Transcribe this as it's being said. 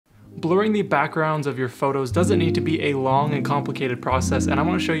Blurring the backgrounds of your photos doesn't need to be a long and complicated process, and I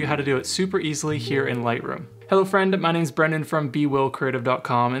want to show you how to do it super easily here in Lightroom. Hello friend, my name is Brendan from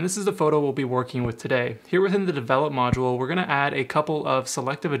bewillcreative.com, and this is the photo we'll be working with today. Here within the Develop module, we're going to add a couple of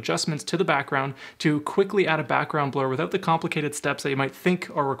selective adjustments to the background to quickly add a background blur without the complicated steps that you might think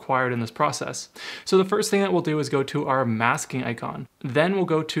are required in this process. So the first thing that we'll do is go to our masking icon. Then we'll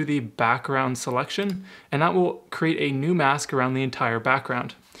go to the background selection, and that will create a new mask around the entire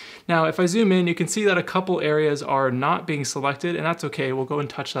background. Now, if I zoom in, you can see that a couple areas are not being selected, and that's okay. We'll go and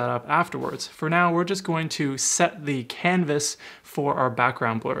touch that up afterwards. For now, we're just going to set the canvas for our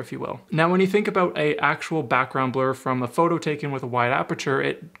background blur, if you will. Now, when you think about an actual background blur from a photo taken with a wide aperture,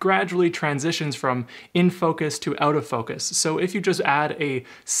 it gradually transitions from in focus to out of focus. So if you just add a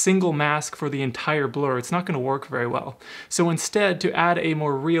single mask for the entire blur, it's not going to work very well. So instead, to add a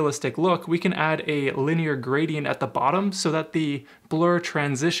more realistic look, we can add a linear gradient at the bottom so that the blur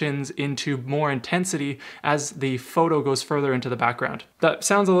transitions into more intensity as the photo goes further into the background. That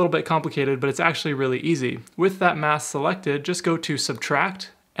sounds a little bit complicated, but it's actually really easy. With that mask selected, just go to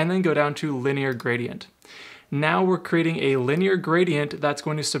Subtract and then go down to Linear Gradient. Now we're creating a linear gradient that's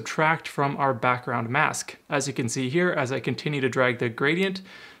going to subtract from our background mask. As you can see here, as I continue to drag the gradient,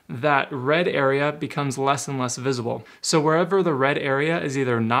 that red area becomes less and less visible. So wherever the red area is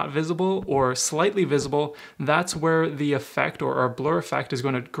either not visible or slightly visible, that's where the effect or our blur effect is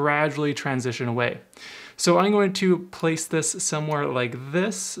going to gradually transition away. So I'm going to place this somewhere like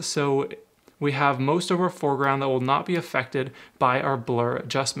this, so we have most of our foreground that will not be affected by our blur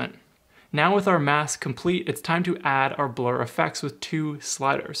adjustment. Now with our mask complete, it's time to add our blur effects with two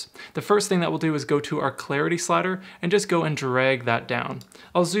sliders. The first thing that we'll do is go to our clarity slider and just go and drag that down.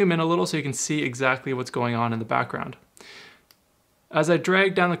 I'll zoom in a little so you can see exactly what's going on in the background. As I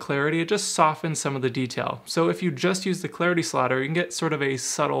drag down the clarity, it just softens some of the detail. So if you just use the clarity slider, you can get sort of a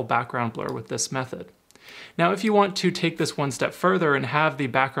subtle background blur with this method. Now, if you want to take this one step further and have the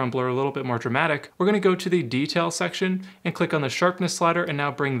background blur a little bit more dramatic, we're going to go to the detail section and click on the sharpness slider and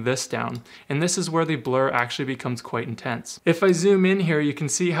now bring this down. And this is where the blur actually becomes quite intense. If I zoom in here, you can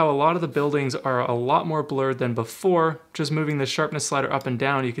see how a lot of the buildings are a lot more blurred than before. Just moving the sharpness slider up and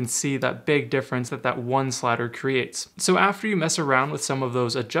down, you can see that big difference that that one slider creates. So after you mess around with some of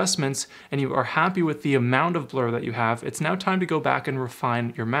those adjustments and you are happy with the amount of blur that you have, it's now time to go back and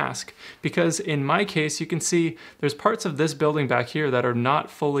refine your mask. Because in my case, you can see there's parts of this building back here that are not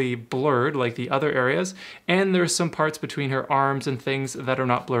fully blurred like the other areas, and there's some parts between her arms and things that are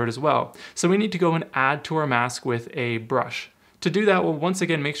not blurred as well. So we need to go and add to our mask with a brush. To do that, we'll once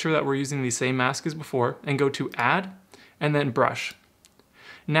again make sure that we're using the same mask as before and go to Add and then Brush.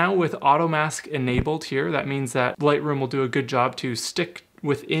 Now with Auto Mask enabled here, that means that Lightroom will do a good job to stick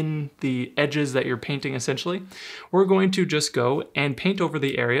within the edges that you're painting essentially. We're going to just go and paint over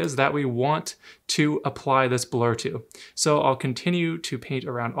the areas that we want to apply this blur to. So I'll continue to paint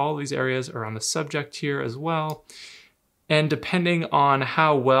around all these areas, around the subject here as well. And depending on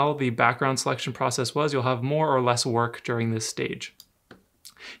how well the background selection process was, you'll have more or less work during this stage.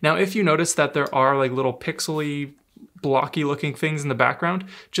 Now, if you notice that there are like little pixely, blocky looking things in the background,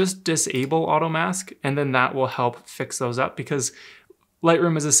 just disable Auto Mask, and then that will help fix those up, because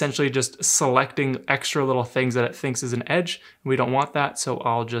Lightroom is essentially just selecting extra little things that it thinks is an edge. We don't want that, so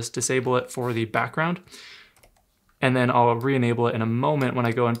I'll just disable it for the background. And then I'll re-enable it in a moment when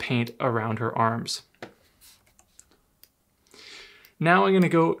I go and paint around her arms. Now I'm going to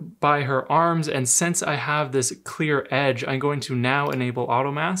go by her arms, and since I have this clear edge, I'm going to now enable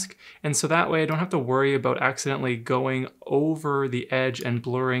Auto Mask. And so that way I don't have to worry about accidentally going over the edge and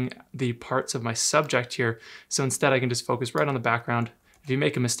blurring the parts of my subject here. So instead I can just focus right on the background. If you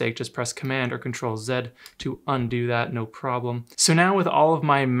make a mistake, just press Command or Control Z to undo that, no problem. So now with all of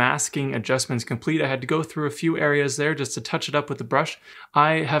my masking adjustments complete, I had to go through a few areas there just to touch it up with the brush.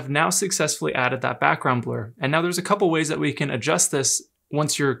 I have now successfully added that background blur. And now there's a couple ways that we can adjust this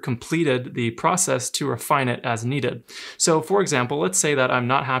once you're completed the process to refine it as needed. So for example, let's say that I'm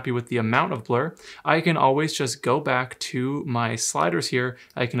not happy with the amount of blur. I can always just go back to my sliders here.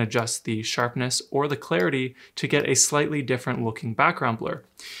 I can adjust the sharpness or the clarity to get a slightly different looking background blur.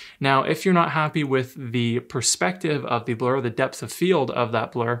 Now, if you're not happy with the perspective of the blur, the depth of field of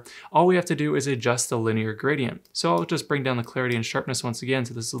that blur, all we have to do is adjust the linear gradient. So I'll just bring down the clarity and sharpness once again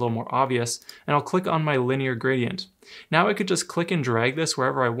so this is a little more obvious, and I'll click on my linear gradient. Now I could just click and drag this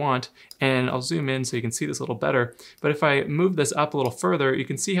wherever I want, and I'll zoom in so you can see this a little better. But if I move this up a little further, you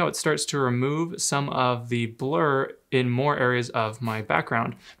can see how it starts to remove some of the blur in more areas of my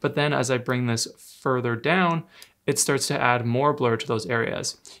background. But then as I bring this further down, it starts to add more blur to those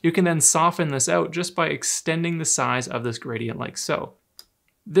areas. You can then soften this out just by extending the size of this gradient like so.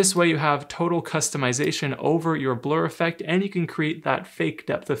 This way you have total customization over your blur effect, and you can create that fake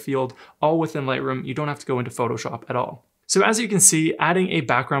depth of field all within Lightroom. You don't have to go into Photoshop at all. So as you can see, adding a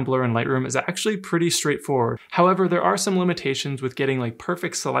background blur in Lightroom is actually pretty straightforward. However, there are some limitations with getting like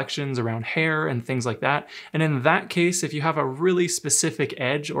perfect selections around hair and things like that. And in that case, if you have a really specific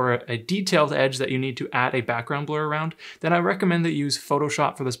edge or a detailed edge that you need to add a background blur around, then I recommend that you use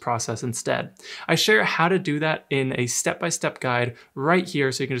Photoshop for this process instead. I share how to do that in a step-by-step guide right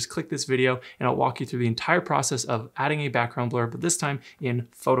here, so you can just click this video and I'll walk you through the entire process of adding a background blur, but this time in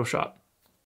Photoshop.